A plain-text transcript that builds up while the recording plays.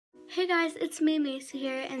Hey guys, it's me, Macey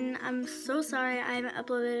here, and I'm so sorry I haven't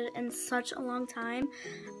uploaded in such a long time.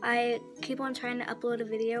 I keep on trying to upload a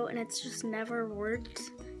video and it's just never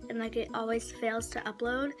worked, and like it always fails to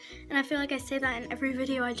upload. And I feel like I say that in every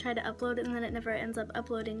video I try to upload and then it never ends up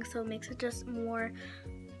uploading, so it makes it just more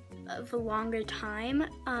of a longer time.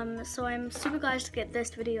 So I'm super glad to get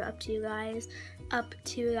this video up to you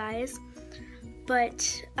guys.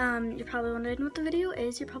 But you're probably wondering what the video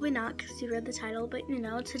is. You're probably not because you read the title, but you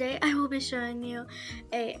know, today I will be showing you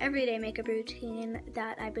a everyday makeup routine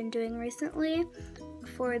that I've been doing recently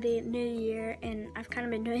for the new year, and I've kind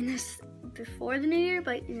of been doing this before the new year,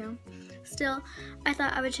 but you know, still, I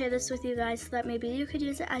thought I would share this with you guys so that maybe you could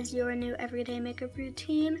use it as your new everyday makeup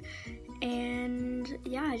routine. And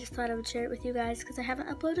yeah, I just thought I would share it with you guys because I haven't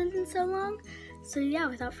uploaded in so long. So yeah,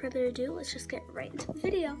 without further ado, let's just get right into the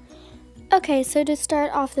video. Okay, so to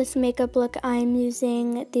start off this makeup look, I'm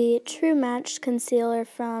using the True Match concealer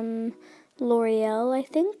from L'Oreal, I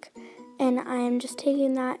think. And I'm just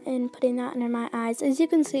taking that and putting that under my eyes. As you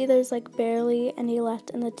can see, there's like barely any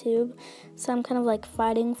left in the tube. So I'm kind of like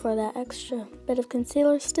fighting for that extra bit of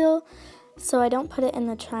concealer still. So I don't put it in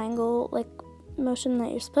the triangle like motion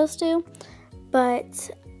that you're supposed to. But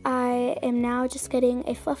I am now just getting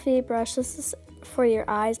a fluffy brush. This is for your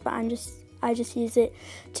eyes, but I just use it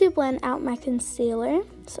to blend out my concealer.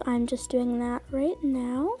 So I'm just doing that right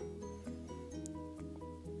now.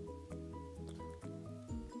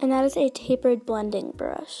 And that is a tapered blending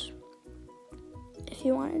brush, if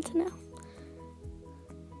you wanted to know.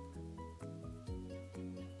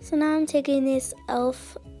 So now I'm taking this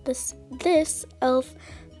e.l.f.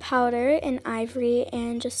 powder in Ivory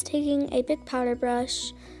and just taking a big powder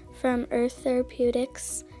brush from Earth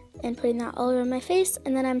Therapeutics and putting that all over my face,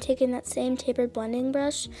 and then I'm taking that same tapered blending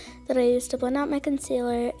brush that I used to blend out my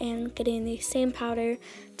concealer and getting the same powder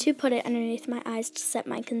to put it underneath my eyes to set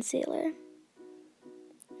my concealer.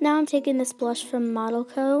 Now I'm taking this blush from Model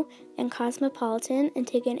Co. and Cosmopolitan and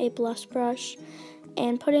taking a blush brush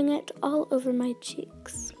and putting it all over my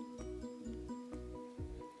cheeks.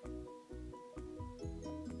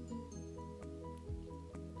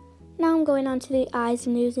 Now I'm going on to the eyes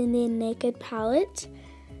and using the Naked palette.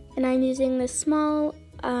 And I'm using this small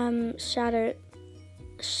shadow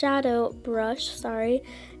brush,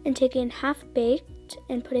 and taking Half Baked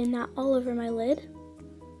and putting that all over my lid.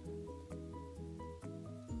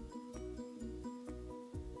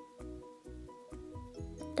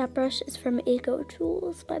 That brush is from Eco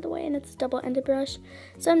Tools, by the way, and it's a double-ended brush.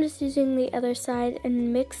 So I'm just using the other side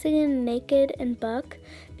and mixing Naked and Buck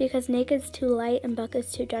because Naked's too light and Buck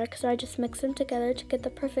is too dark. So I just mix them together to get the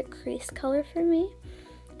perfect crease color for me.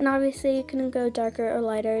 And obviously you can go darker or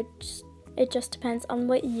lighter, it just depends on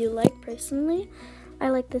what you like personally. I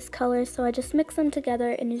like this color, so I just mix them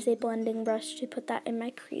together and use a blending brush to put that in my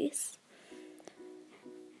crease.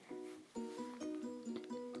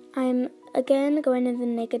 I'm again going to the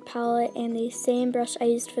Naked palette and the same brush I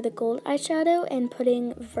used for the gold eyeshadow and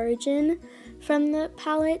putting Virgin from the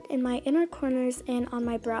palette in my inner corners and on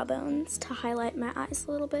my brow bones to highlight my eyes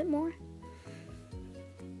a little bit more.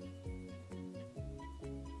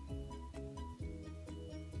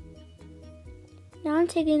 Now I'm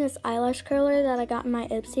taking this eyelash curler that I got in my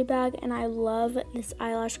Ipsy bag, and I love this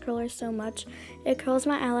eyelash curler so much. It curls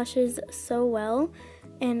my eyelashes so well,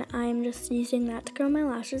 and I'm just using that to curl my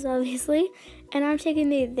lashes, obviously. And I'm taking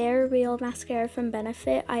the They're Real mascara from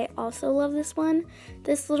Benefit. I also love this one.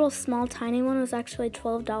 This little small tiny one was actually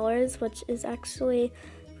 $12, which is actually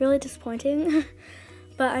really disappointing.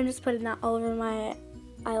 But I'm just putting that all over my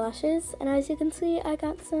eyelashes, and as you can see, I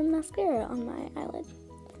got some mascara on my eyelid.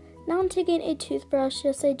 Now I'm taking a toothbrush,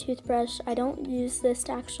 yes, a toothbrush. I don't use this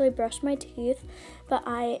to actually brush my teeth, but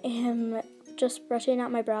I am just brushing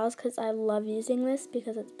out my brows because I love using this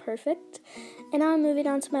because it's perfect. And now I'm moving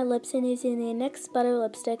on to my lips and using the NYX Butter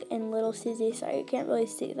Lipstick in Little Susie. Sorry, you can't really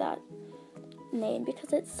see that name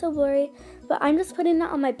because it's so blurry, but I'm just putting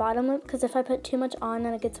that on my bottom lip because if I put too much on,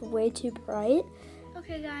 then it gets way too bright.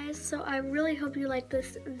 Okay guys, so I really hope you like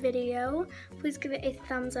this video. Please give it a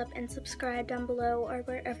thumbs up and subscribe down below or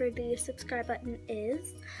wherever the subscribe button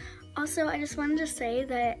is. Also, I just wanted to say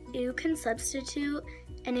that you can substitute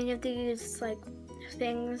any of these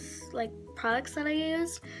products that I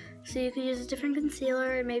used. So you could use a different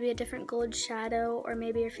concealer, or maybe a different gold shadow, or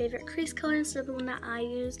maybe your favorite crease color instead of the one that I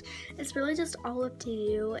used. It's really just all up to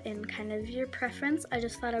you and kind of your preference. I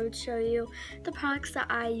just thought I would show you the products that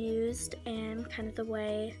I used and kind of the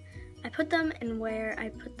way I put them and where I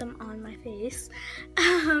put them on my face.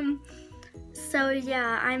 So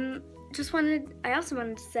yeah, I also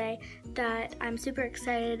wanted to say that I'm super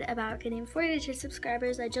excited about getting 42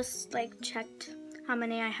 subscribers. I just checked how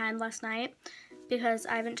many I had last night because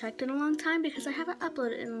I haven't checked in a long time because I haven't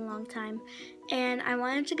uploaded in a long time. And I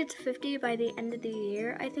wanted to get to 50 by the end of the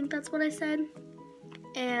year. I think that's what I said.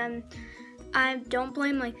 And I don't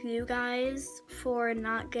blame like you guys for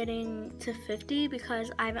not getting to 50 because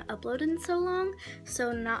I haven't uploaded in so long,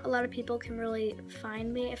 so not a lot of people can really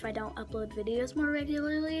find me if I don't upload videos more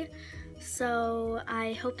regularly. So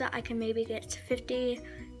I hope that I can maybe get to 50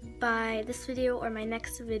 by this video or my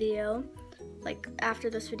next video, like after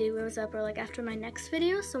this video goes up or like after my next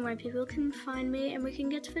video, so more people can find me and we can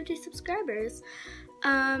get to 50 subscribers.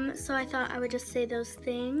 So I thought I would just say those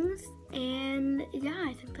things, and yeah,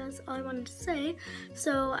 I think that's all I wanted to say.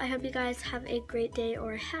 So I hope you guys have a great day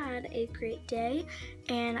or had a great day,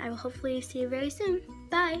 and I will hopefully see you very soon.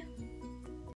 Bye!